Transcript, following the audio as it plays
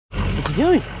What you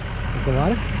doing? With the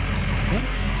water?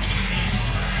 Yeah.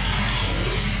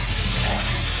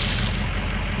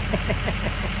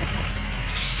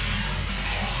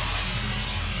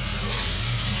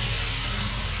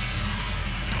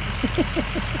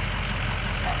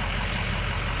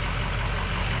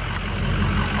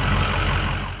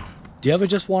 Do you ever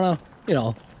just want to, you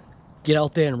know, get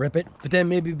out there and rip it? But then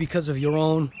maybe because of your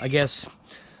own, I guess,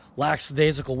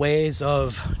 lackadaisical ways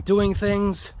of doing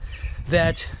things,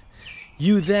 that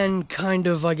you then kind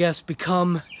of, I guess,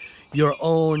 become your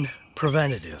own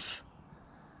preventative.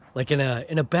 Like in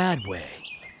a bad way.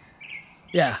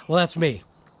 Yeah, well, that's me.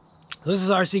 This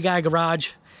is RC Guy Garage.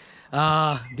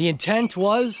 The intent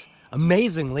was,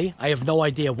 amazingly, I have no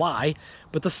idea why,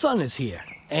 but the sun is here.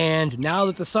 And now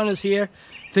that the sun is here,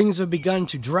 things have begun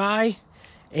to dry.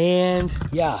 And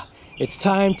yeah, it's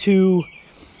time to,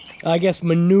 I guess,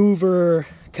 maneuver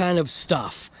kind of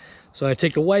stuff. So I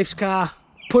take the wife's car,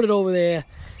 put it over there,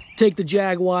 take the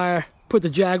Jaguar, put the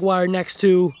Jaguar next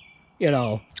to, you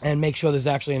know, and make sure there's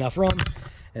actually enough room.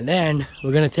 And then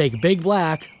we're gonna take Big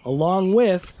Black along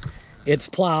with its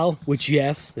plow, which,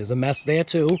 yes, there's a mess there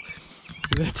too.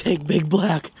 We're gonna take Big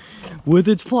Black with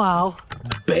its plow,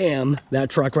 bam, that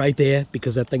truck right there,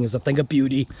 because that thing is a thing of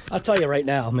beauty. I'll tell you right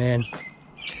now, man,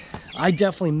 I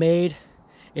definitely made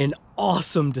an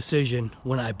awesome decision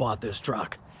when I bought this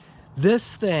truck.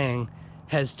 This thing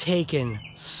has taken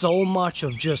so much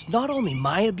of just not only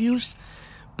my abuse,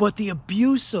 but the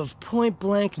abuse of point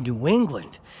blank New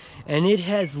England. And it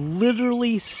has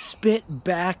literally spit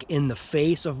back in the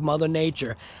face of Mother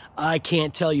Nature. I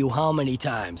can't tell you how many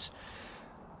times.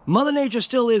 Mother Nature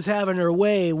still is having her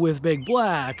way with Big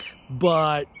Black,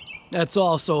 but that's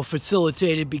also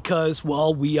facilitated because,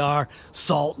 well, we are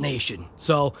Salt Nation.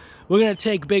 So we're gonna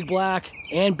take Big Black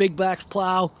and Big Black's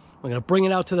plow. We're gonna bring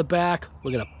it out to the back.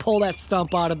 We're gonna pull that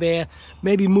stump out of there,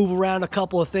 maybe move around a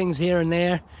couple of things here and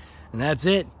there, and that's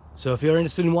it. So if you're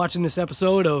interested in watching this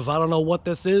episode of, I don't know what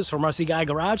this is, from RC Guy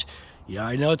Garage, you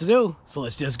already know what to do. So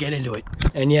let's just get into it.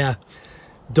 And yeah,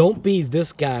 don't be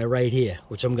this guy right here,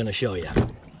 which I'm gonna show you.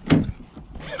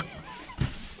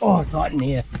 Oh, it's hot in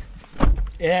here.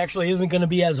 It actually isn't gonna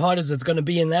be as hot as it's gonna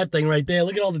be in that thing right there.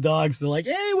 Look at all the dogs. They're like,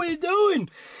 hey, what are you doing?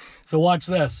 So watch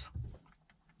this.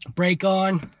 Brake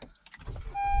on.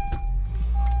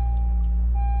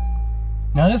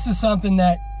 Now this is something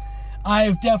that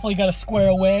I've definitely got to square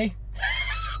away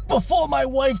before my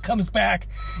wife comes back.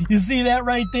 You see that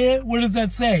right there? What does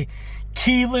that say?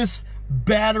 Keyless,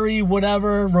 battery,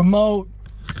 whatever, remote,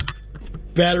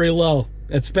 battery low.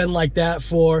 It's been like that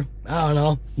for, I don't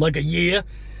know, like a year.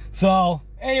 So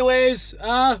anyways,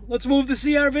 let's move the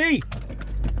CRV.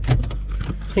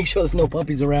 Make sure there's no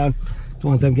puppies around.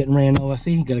 Don't want them getting ran over.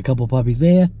 See, you got a couple puppies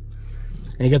there.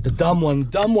 And you got the dumb one.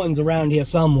 Dumb one's around here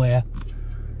somewhere.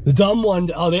 The dumb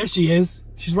one, oh, there she is.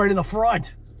 She's right in the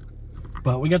front.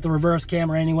 But we got the reverse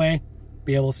camera anyway.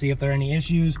 Be able to see if there are any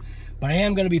issues. But I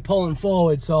am going to be pulling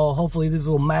forward, so hopefully these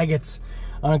little maggots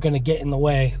aren't going to get in the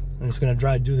way. I'm just going to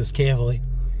try to do this carefully.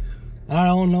 I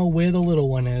don't know where the little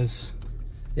one is.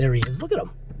 There he is. Look at him.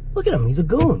 Look at him. He's a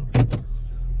goon.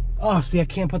 Oh, see, I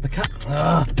can't put the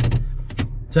car...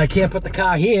 So I can't put the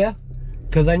car here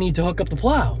because I need to hook up the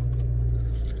plow.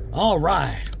 All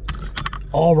right.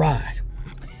 All right.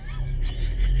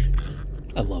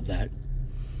 I love that.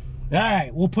 All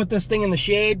right, we'll put this thing in the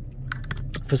shade.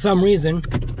 For some reason,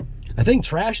 I think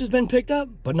trash has been picked up,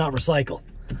 but not recycled.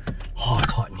 Oh,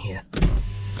 it's hot in here.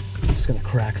 I'm just gonna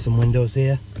crack some windows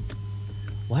here.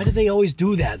 Why do they always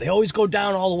do that? They always go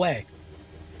down all the way.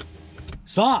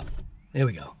 Stop. There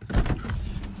we go.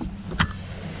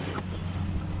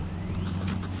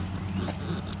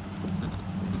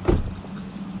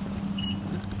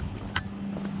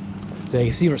 So you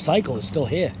can see recycle is still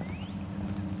here.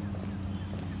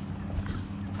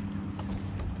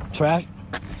 Trash?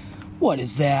 What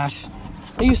is that?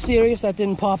 Are you serious? That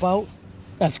didn't pop out?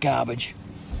 That's garbage.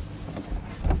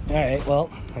 Alright,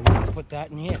 well, I'm gonna put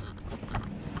that in here.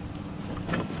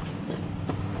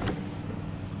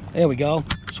 There we go.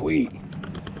 Sweet.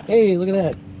 Hey, look at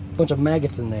that. Bunch of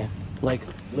maggots in there. Like,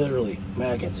 literally,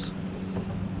 maggots.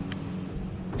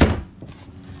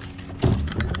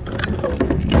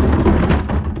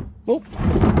 Oh.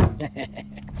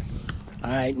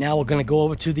 Alright, now we're gonna go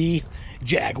over to the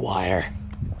Jaguar,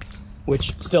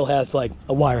 which still has like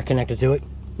a wire connected to it.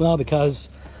 Well, because,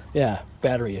 yeah,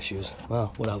 battery issues.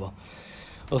 Well, whatever.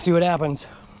 We'll see what happens.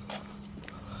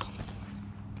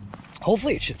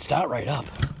 Hopefully it should start right up.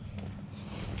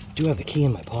 I do have the key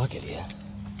in my pocket here.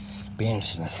 Be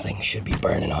interesting, the thing should be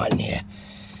burning hot in here.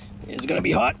 It's gonna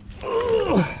be hot.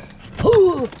 Ooh.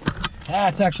 Ooh. Ah,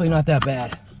 it's actually not that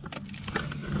bad.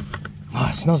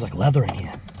 it smells like leather in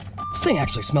here. This thing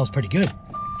actually smells pretty good.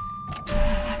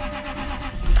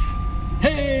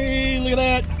 Hey, look at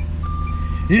that.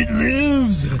 It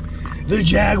lives. The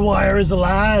Jaguar is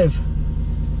alive.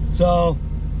 So,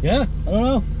 yeah, I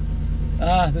don't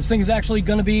know. This thing is actually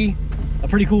gonna be a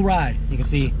pretty cool ride. You can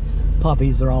see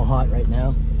puppies are all hot right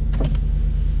now.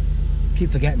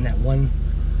 Keep forgetting that one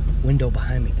window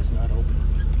behind me does not open.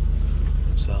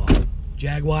 So,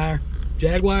 Jaguar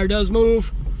does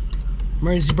move.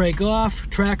 Emergency brake off.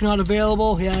 Track not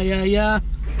available. Yeah.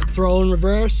 Throw in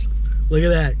reverse. Look at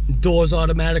that. Doors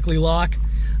automatically lock.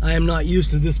 I am not used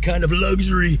to this kind of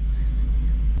luxury.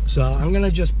 So I'm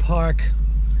gonna just park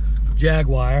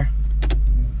Jaguar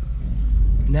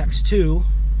next to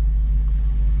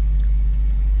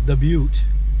the Butte,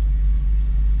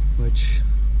 which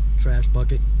trash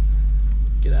bucket.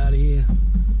 Get out of here.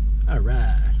 All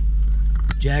right,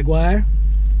 Jaguar.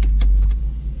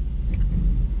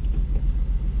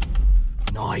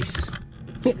 Nice.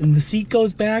 And the seat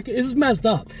goes back. It's messed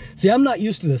up. See, I'm not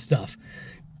used to this stuff.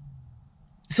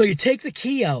 So you take the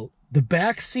key out, the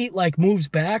back seat like moves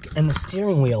back, and the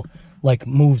steering wheel like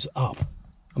moves up.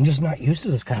 I'm just not used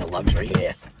to this kind of luxury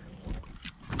here.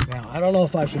 Now, I don't know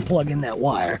if I should plug in that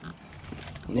wire.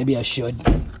 Maybe I should,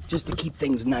 just to keep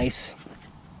things nice.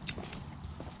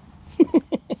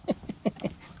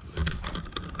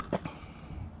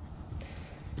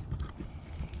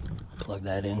 Plug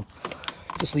that in.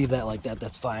 Just leave that like that,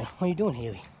 that's fine. What are you doing,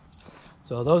 Haley?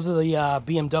 So those are the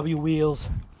BMW wheels.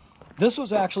 This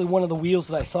was actually one of the wheels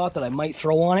that I thought that I might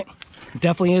throw on it. It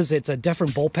definitely is. It's a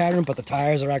different bolt pattern, but the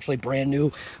tires are actually brand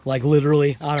new. Like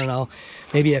literally, I don't know,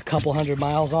 maybe a couple 100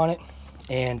 miles on it.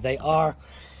 And they are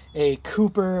a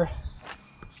Cooper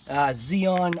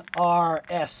Xeon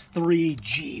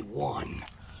RS3G1.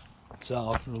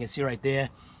 So you can see right there,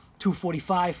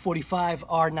 245, 45,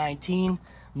 R19.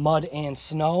 Mud and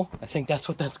snow. I think that's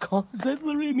what that's called. Does that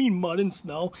literally mean mud and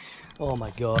snow? Oh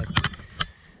my god.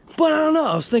 But I don't know.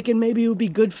 I was thinking maybe it would be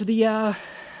good for the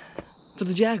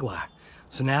Jaguar.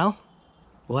 So now,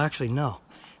 well, actually no.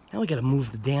 Now we got to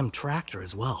move the damn tractor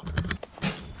as well.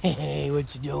 Hey,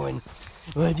 what you doing?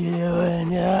 What you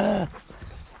doing? Yeah,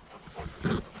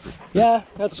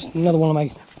 that's another one of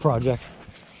my projects.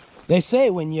 They say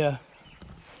when you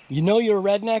know you're a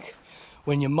redneck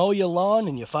when you mow your lawn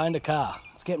and you find a car.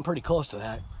 It's getting pretty close to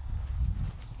that.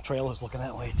 Trailer's looking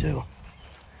that way too.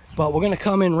 But we're gonna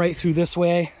come in right through this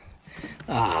way.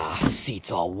 Ah,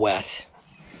 seat's all wet.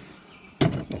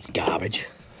 That's garbage.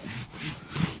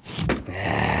 Ah,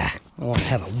 I don't want to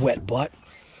have a wet butt.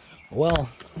 Well,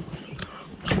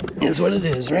 it's what it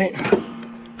is, right?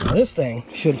 Now this thing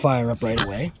should fire up right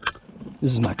away.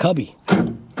 This is my cubby.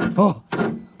 Oh.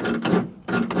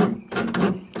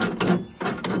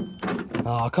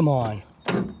 Oh, come on.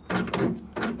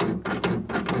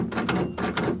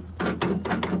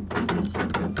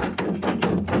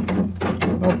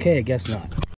 Okay, I guess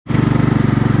not.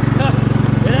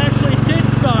 It actually did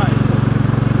start.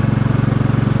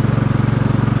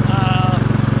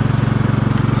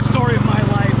 Story of my life.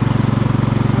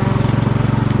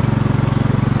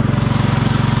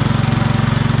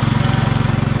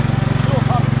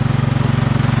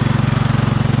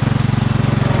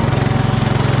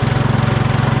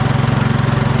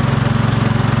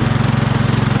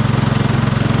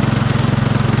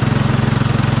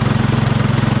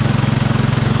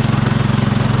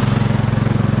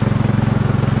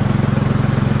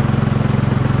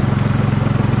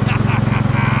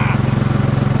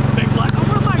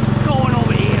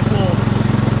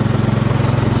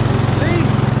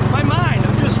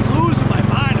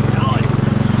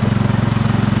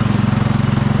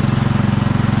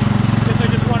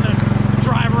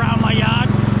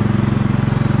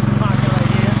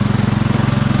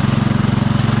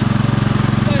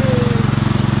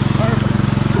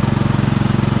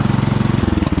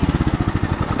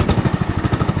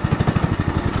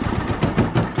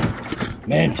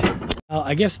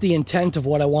 I guess the intent of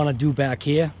what I want to do back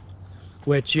here,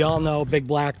 which y'all know Big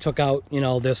Black took out, you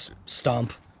know, this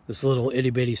stump, this little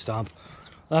itty bitty stump,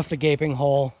 left a gaping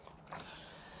hole,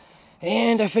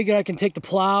 and I figured I can take the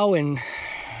plow and,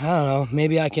 I don't know,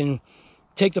 maybe I can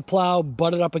take the plow,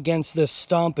 butt it up against this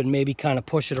stump and maybe kind of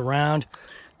push it around.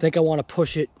 I think I want to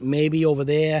push it maybe over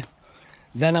there.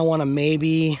 Then I want to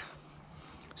maybe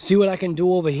see what I can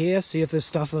do over here, see if there's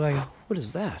stuff that what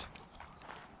is that?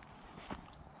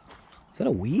 Is that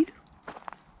a weed?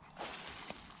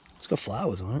 It's got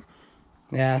flowers on it.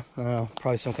 Yeah, I don't know.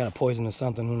 Probably some kind of poison or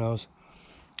something. Who knows?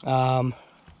 But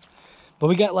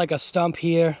we got like a stump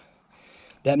here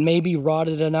that may be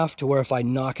rotted enough to where if I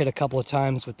knock it a couple of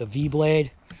times with the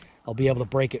V-blade, I'll be able to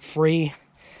break it free.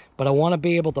 but I want to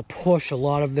be able to push a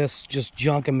lot of this just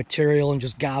junk and material and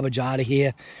just garbage out of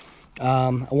here.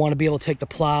 I want to be able to take the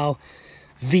plow,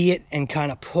 V it, and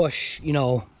kind of push, you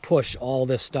know, push all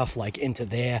this stuff like into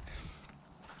there.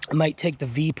 I might take the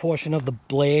V portion of the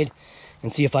blade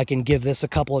and see if I can give this a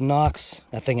couple of knocks.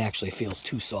 That thing actually feels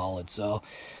too solid, so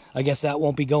I guess that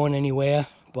won't be going anywhere,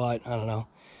 but I don't know.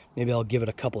 Maybe I'll give it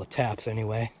a couple of taps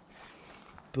anyway.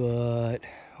 But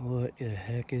what the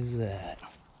heck is that?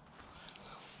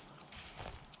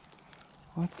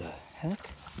 What the heck?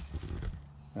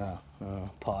 Oh,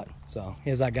 pot. So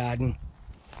here's our garden.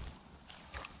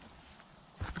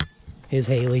 Here's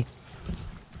Haley.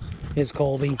 Here's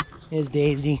Colby. Here's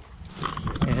Daisy.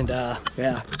 And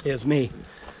yeah, here's me.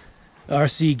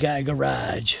 RC Guy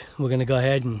Garage. We're gonna go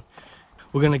ahead and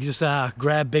we're gonna just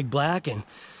grab Big Black and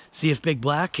see if Big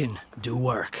Black can do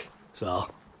work. So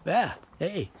yeah,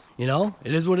 hey, you know,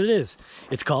 it is what it is.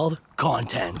 It's called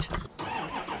content.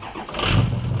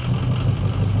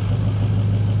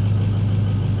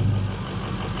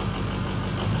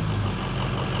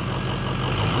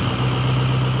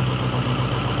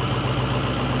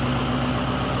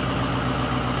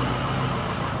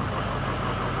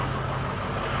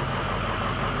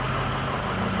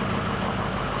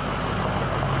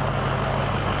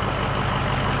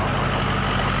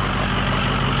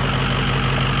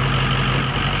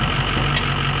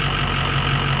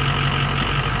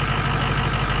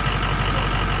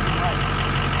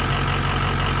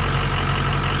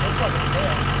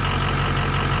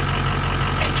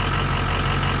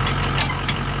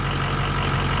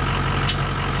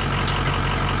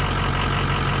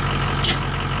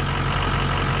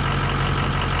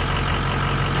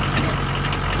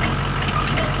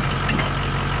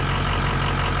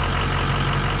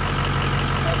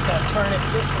 Turn it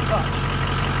just a touch.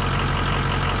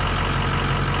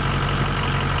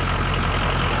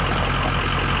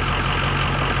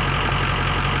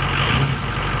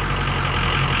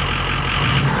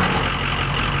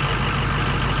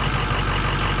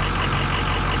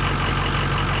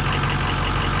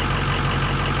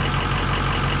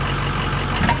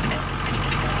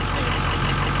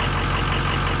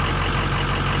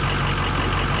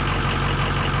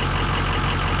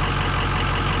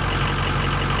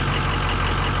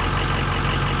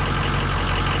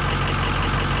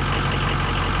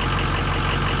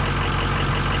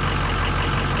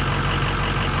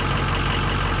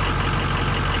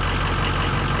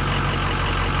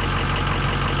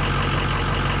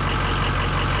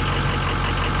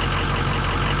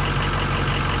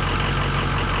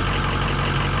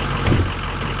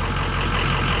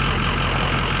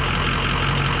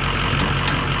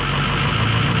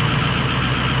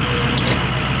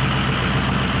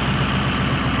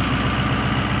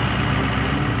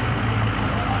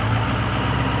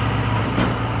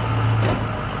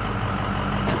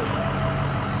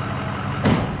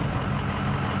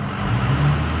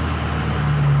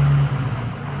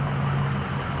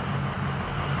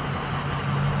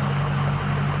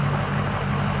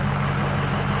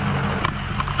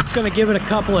 Just gonna give it a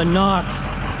couple of knocks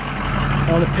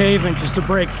on the pavement just to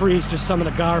break free just some of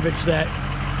the garbage that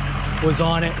was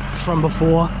on it from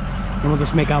before. And we'll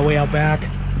just make our way out back.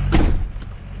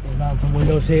 Pull down some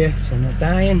windows here so I'm not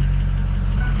dying.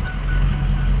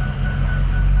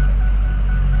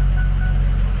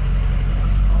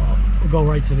 We'll go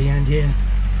right to the end here.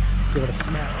 Give it a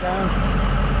smack down.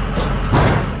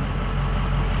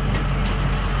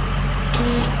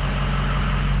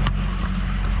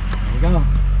 There we go.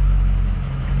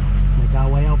 Make our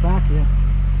way out back here.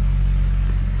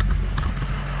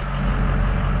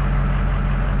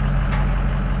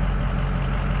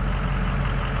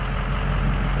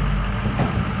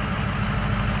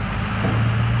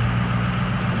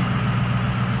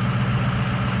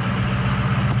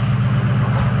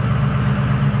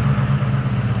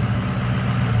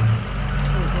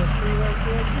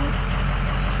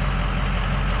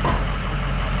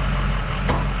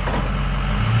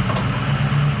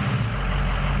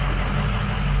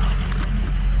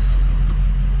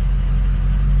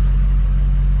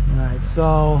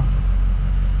 So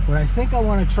what I think I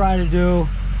want to try to do,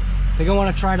 I think I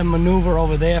want to try to maneuver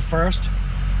over there first.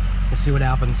 Let's see what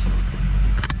happens.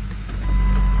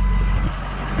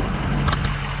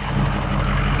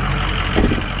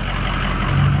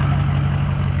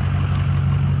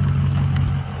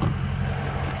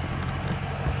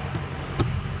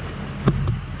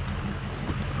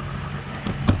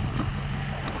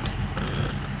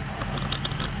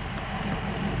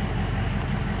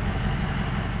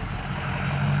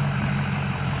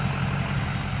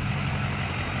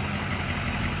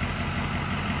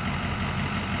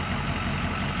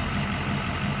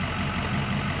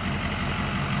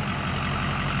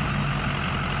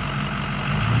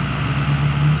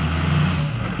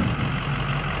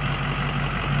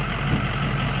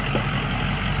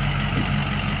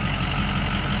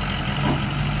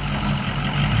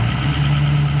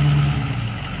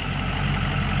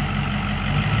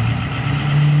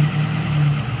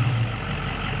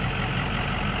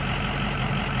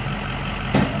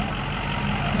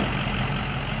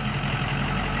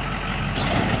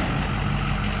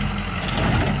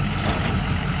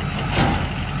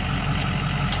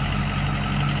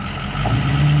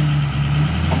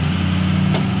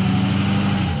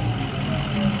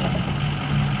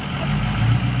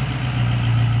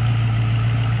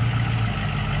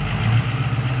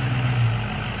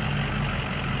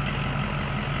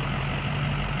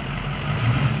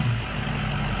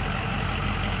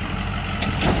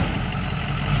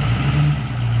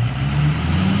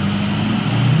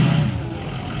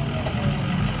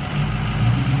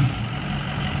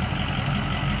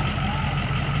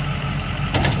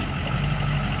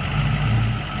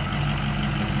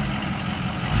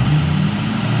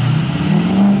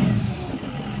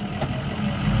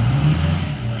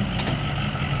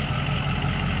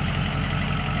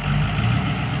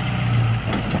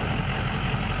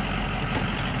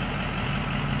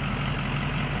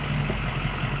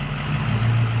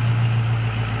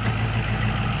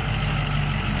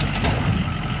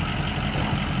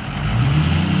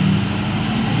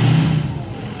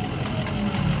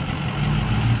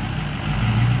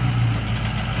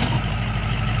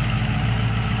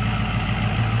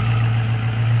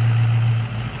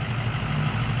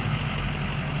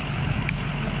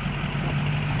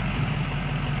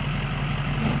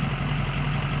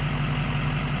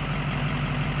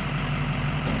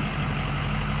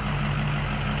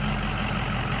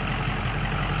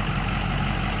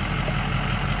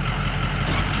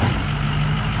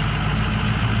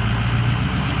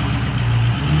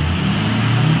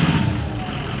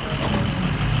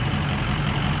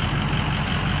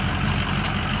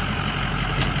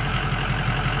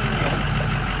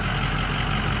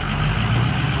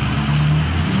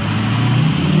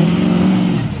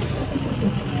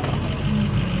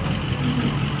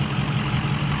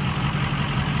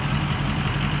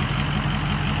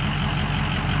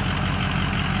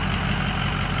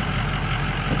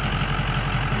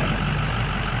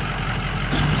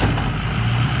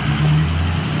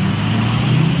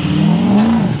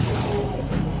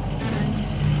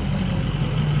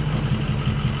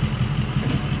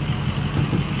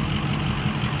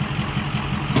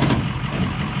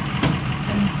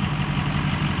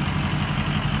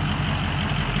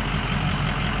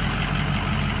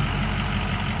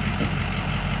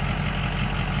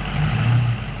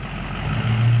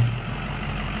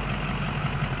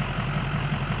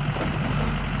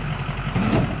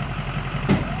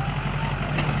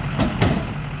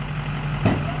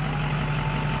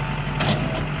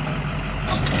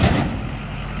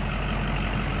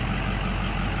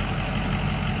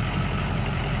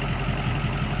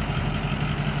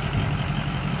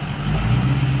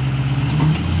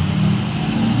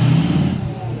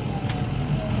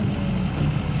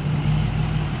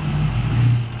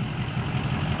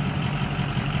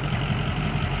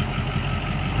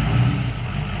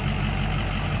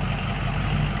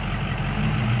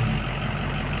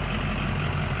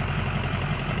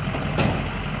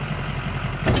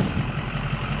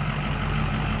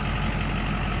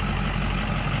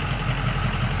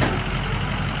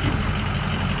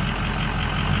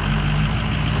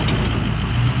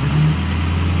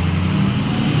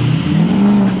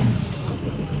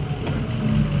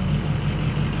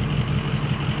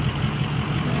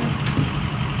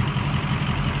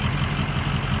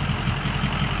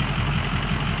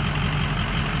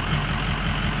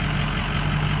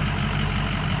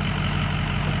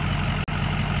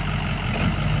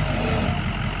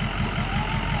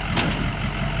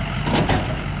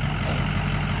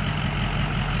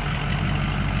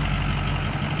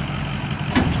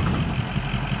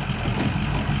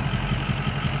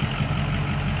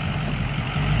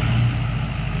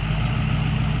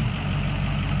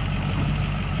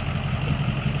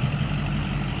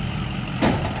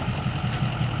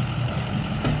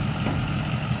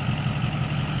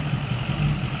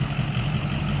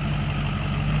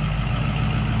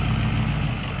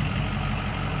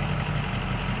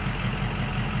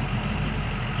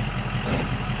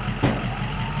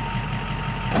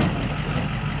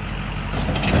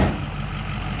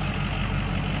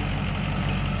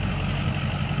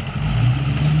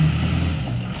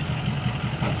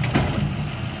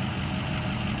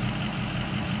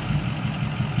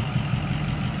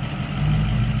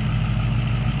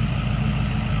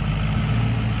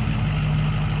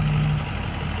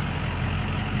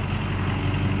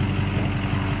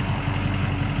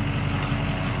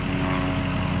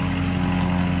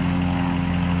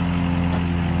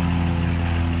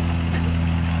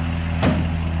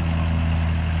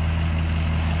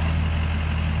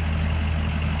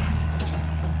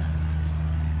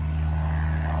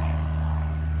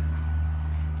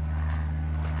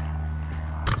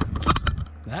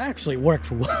 That actually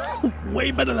worked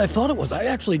way better than I thought it was. I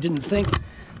actually didn't think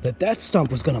that that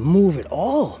stump was gonna move at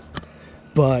all.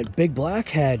 But Big Black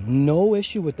had no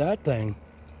issue with that thing.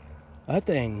 That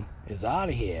thing is out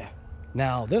of here.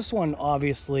 Now, this one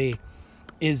obviously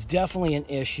is definitely an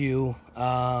issue.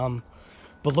 But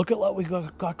look at what we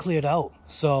got cleared out.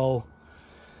 So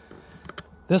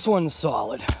this one's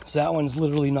solid. So that one's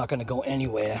literally not gonna go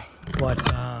anywhere. But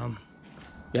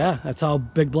yeah, that's how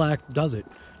Big Black does it.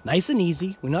 Nice and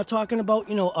easy. We're not talking about,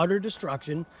 you know, utter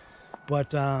destruction,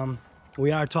 but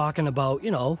we are talking about, you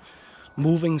know,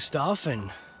 moving stuff. And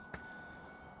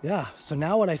yeah, so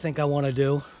now what I think I want to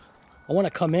do, I want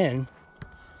to come in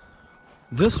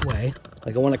this way.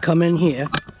 Like I want to come in here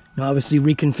and obviously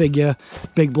reconfigure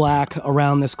Big Black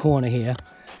around this corner here.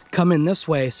 Come in this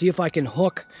way, see if I can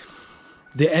hook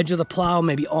the edge of the plow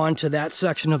maybe onto that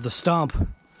section of the stump,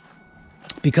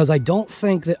 because I don't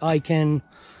think that I can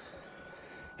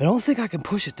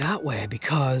push it that way,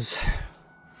 because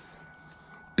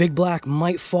Big Black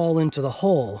might fall into the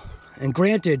hole. And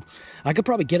granted, I could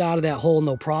probably get out of that hole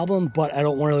no problem, but I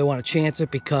don't really want to chance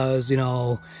it because, you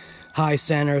know, high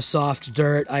center, soft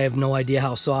dirt. I have no idea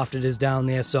how soft it is down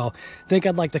there. So I think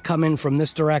I'd like to come in from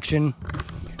this direction,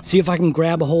 see if I can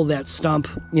grab a hold of that stump,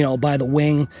 you know, by the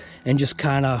wing, and just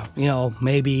kind of, you know,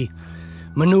 maybe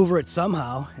maneuver it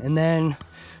somehow. And then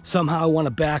somehow I want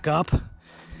to back up.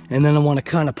 And then I want to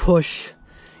kind of push,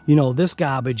 you know, this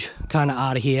garbage kind of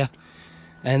out of here.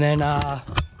 And then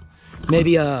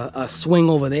maybe a swing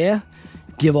over there.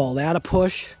 Give all that a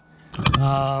push.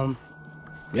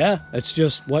 Yeah, it's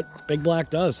just what Big Black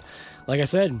does. Like I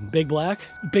said, Big Black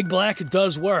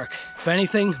does work. If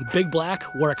anything, Big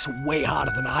Black works way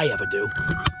harder than I ever do.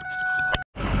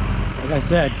 Like I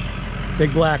said,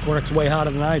 Big Black works way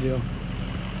harder than I do.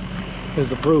 Here's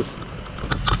the proof.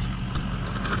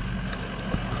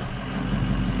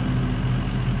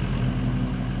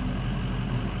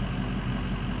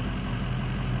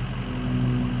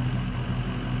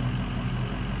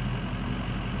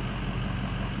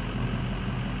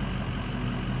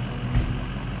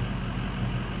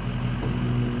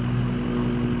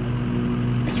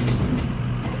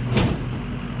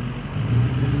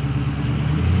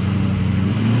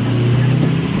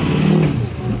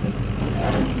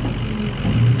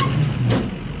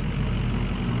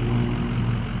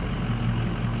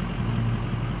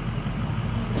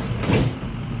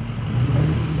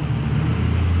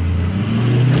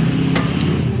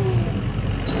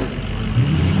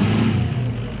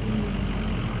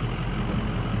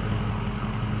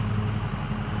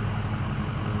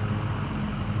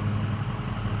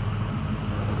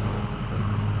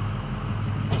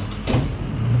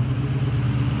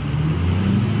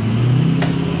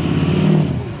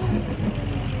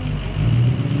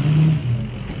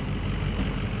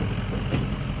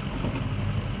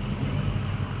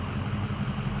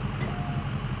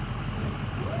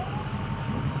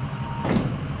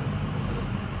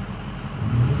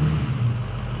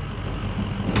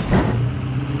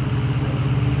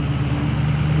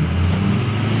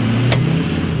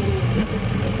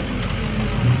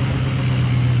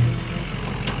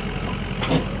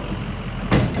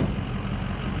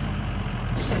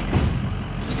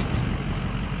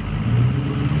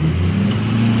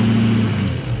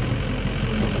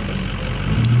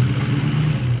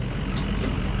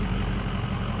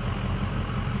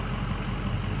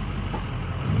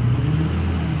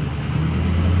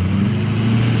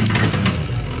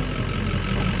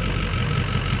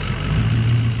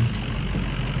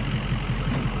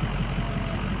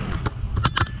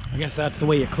 I guess that's the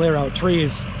way you clear out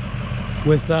trees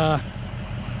with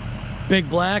Big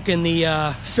Black and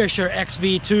the Fisher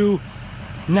XV2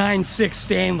 9.6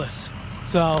 stainless.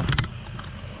 So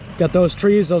got those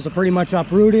trees, those are pretty much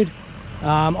uprooted.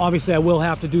 Obviously I will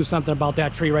have to do something about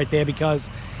that tree right there because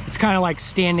it's kind of like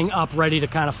standing up ready to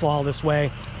kind of fall this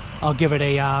way. I'll give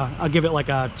it like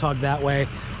a tug that way.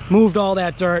 Moved all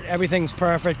that dirt, everything's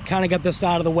perfect. Kind of got this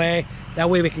out of the way. That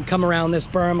way we can come around this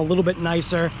berm a little bit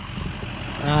nicer.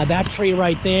 That tree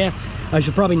right there, I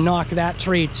should probably knock that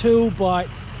tree too, but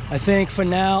I think for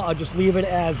now I'll just leave it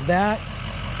as that.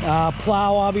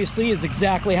 Plow obviously is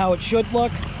exactly how it should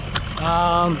look.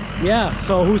 Yeah,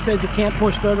 so who says you can't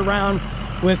push dirt around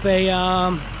with a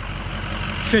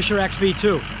Fisher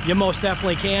XV2? You most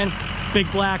definitely can.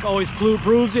 Big Black always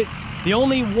proves it. The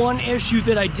only one issue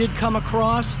that I did come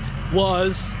across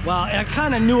was, well, I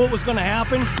kind of knew it was going to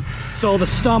happen, so the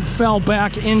stump fell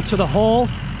back into the hole.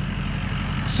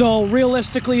 So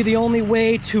realistically, the only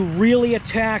way to really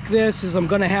attack this is I'm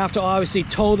going to have to obviously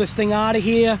tow this thing out of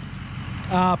here.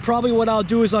 Probably what I'll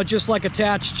do is I'll just like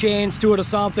attach chains to it or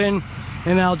something,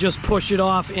 and I'll just push it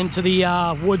off into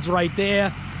the woods right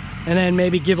there, and then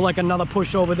maybe give like another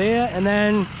push over there, and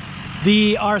then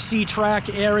the RC track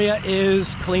area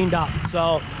is cleaned up.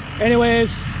 So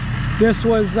anyways, this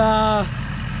was I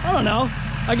don't know,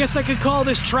 I guess I could call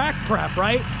this track prep,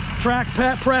 right? Track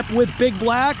prep with Big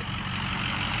Black,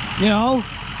 you know,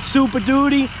 Super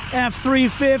Duty,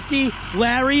 F350,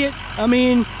 Lariat. I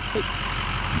mean,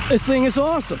 this thing is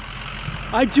awesome.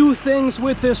 I do things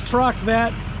with this truck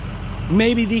that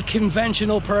maybe the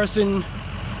conventional person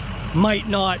might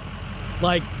not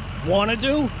like want to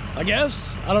do, I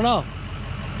guess. I don't know.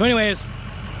 So anyways,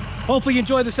 hopefully you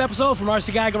enjoyed this episode from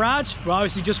RC Guy Garage. We're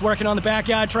obviously just working on the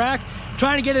backyard track,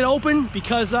 trying to get it open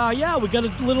because yeah, we got a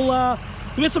little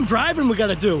we got some driving we got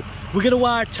to do. We're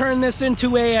gonna turn this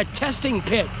into a testing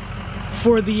pit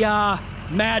for the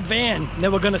Mad Van, and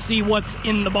then we're gonna see what's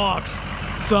in the box.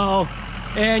 So,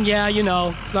 and yeah, you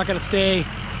know, it's not gonna stay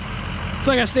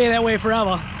that way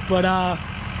forever. But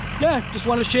yeah, just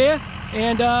want to share,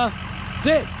 and that's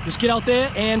it. Just get out there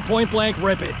and point blank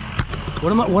rip it.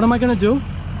 What am I gonna do?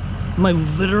 Am I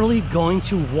literally going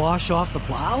to wash off the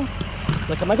plow?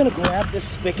 Like, am I gonna grab this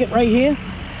spigot right here?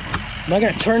 Am I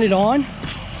gonna turn it on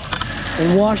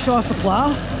and wash off the plow?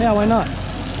 Yeah, why not?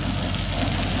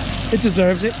 It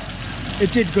deserves it.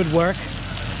 It did good work,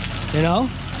 you know?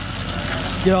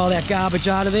 Get all that garbage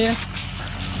out of there.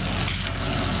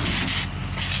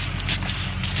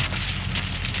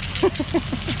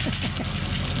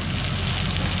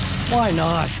 Why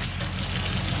not?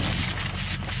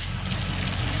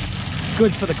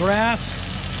 Good for the grass.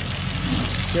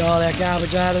 Get all that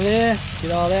garbage out of there.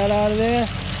 Get all that out of there.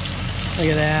 Look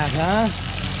at that, huh?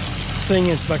 Thing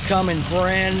is becoming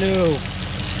brand new.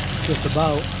 Just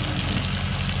about.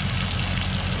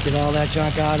 Get all that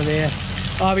junk out of there.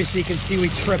 Obviously you can see we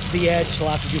tripped the edge, so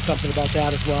I'll have to do something about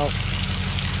that as well.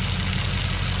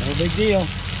 No big deal.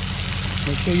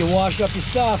 Make sure you wash up your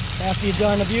stuff after you're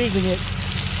done abusing it.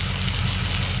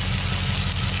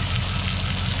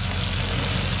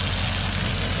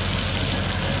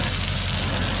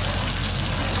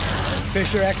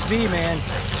 Fisher XV, man.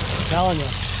 I'm telling you.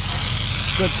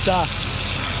 Good stuff.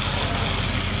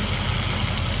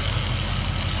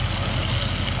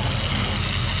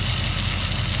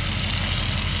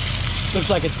 Looks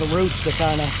like it's the roots that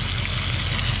kind of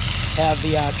have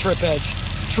the trip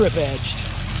edged.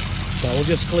 So we'll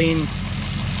just clean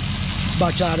as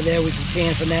much out of there as we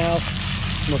can for now,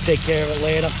 and we'll take care of it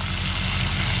later.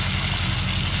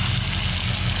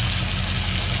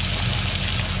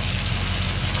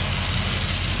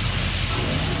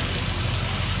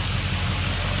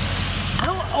 I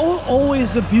don't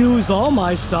always abuse all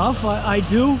my stuff. I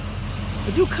do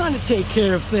kind of take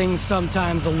care of things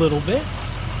sometimes a little bit.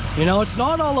 You know, it's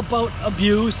not all about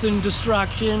abuse and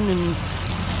destruction and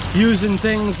using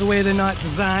things the way they're not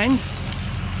designed,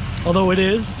 although it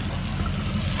is.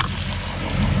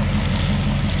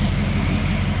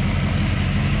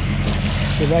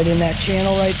 Get right in that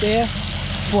channel right there.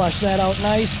 Flush that out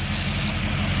nice.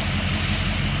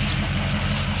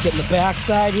 Get in the back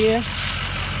side here.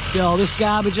 Get all this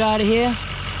garbage out of here.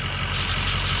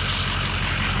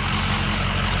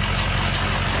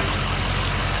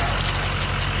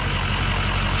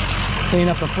 Clean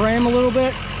up the frame a little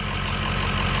bit.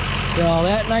 Get all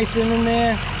that nice in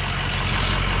there.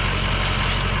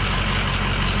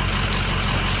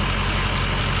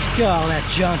 Get all that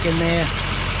junk in there.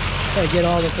 Gotta get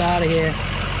all this out of here.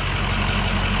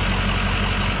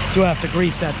 Do have to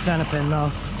grease that center pin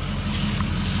though.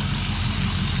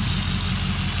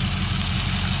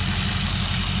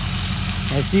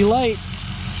 I see light.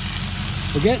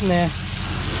 We're getting there.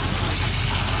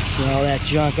 Get all that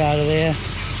junk out of there.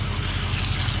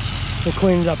 We'll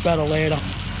clean it up better later.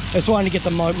 I just wanted to get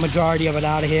the majority of it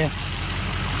out of here.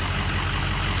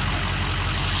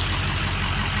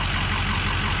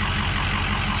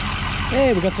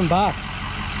 Hey, we got some bark.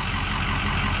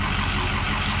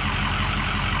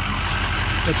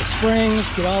 Get the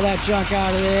springs, get all that junk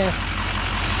out of there.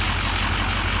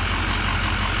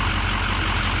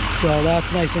 So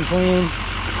that's nice and clean.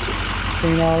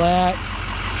 Clean all that.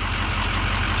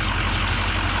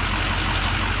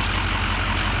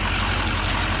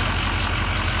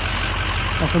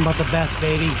 Nothing but the best,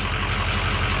 baby.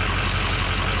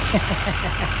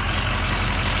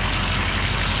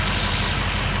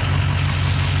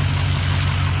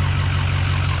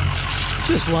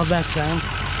 Just love that sound.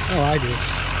 Oh, I do.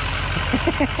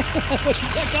 What you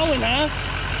got going, huh?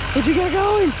 What you got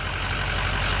going?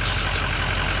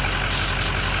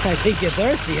 I think you're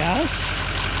thirsty, huh?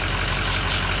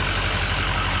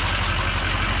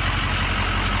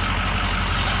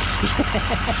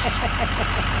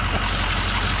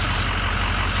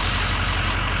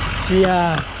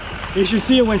 You should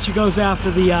see it when she goes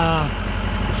after the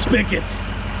spigots.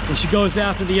 When she goes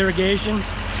after the irrigation.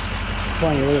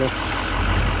 Funny little.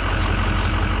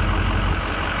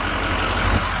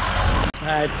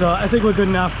 Alright, so I think we're good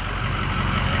enough.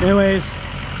 Anyways,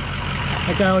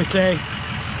 like I always say,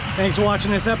 thanks for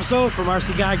watching this episode from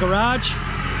RC Guy Garage.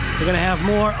 We're gonna have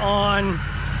more on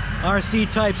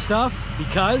RC type stuff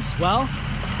because, well,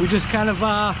 we just kind of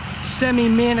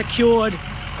semi-manicured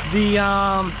the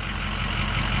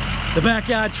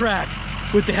backyard track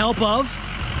with the help of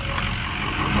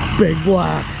Big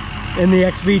Black and the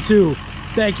XV2.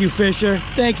 Thank you, Fisher.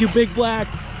 Thank you, Big Black.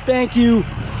 Thank you,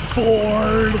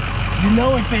 Ford. You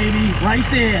know it, baby. Right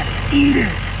there. Eat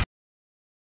it.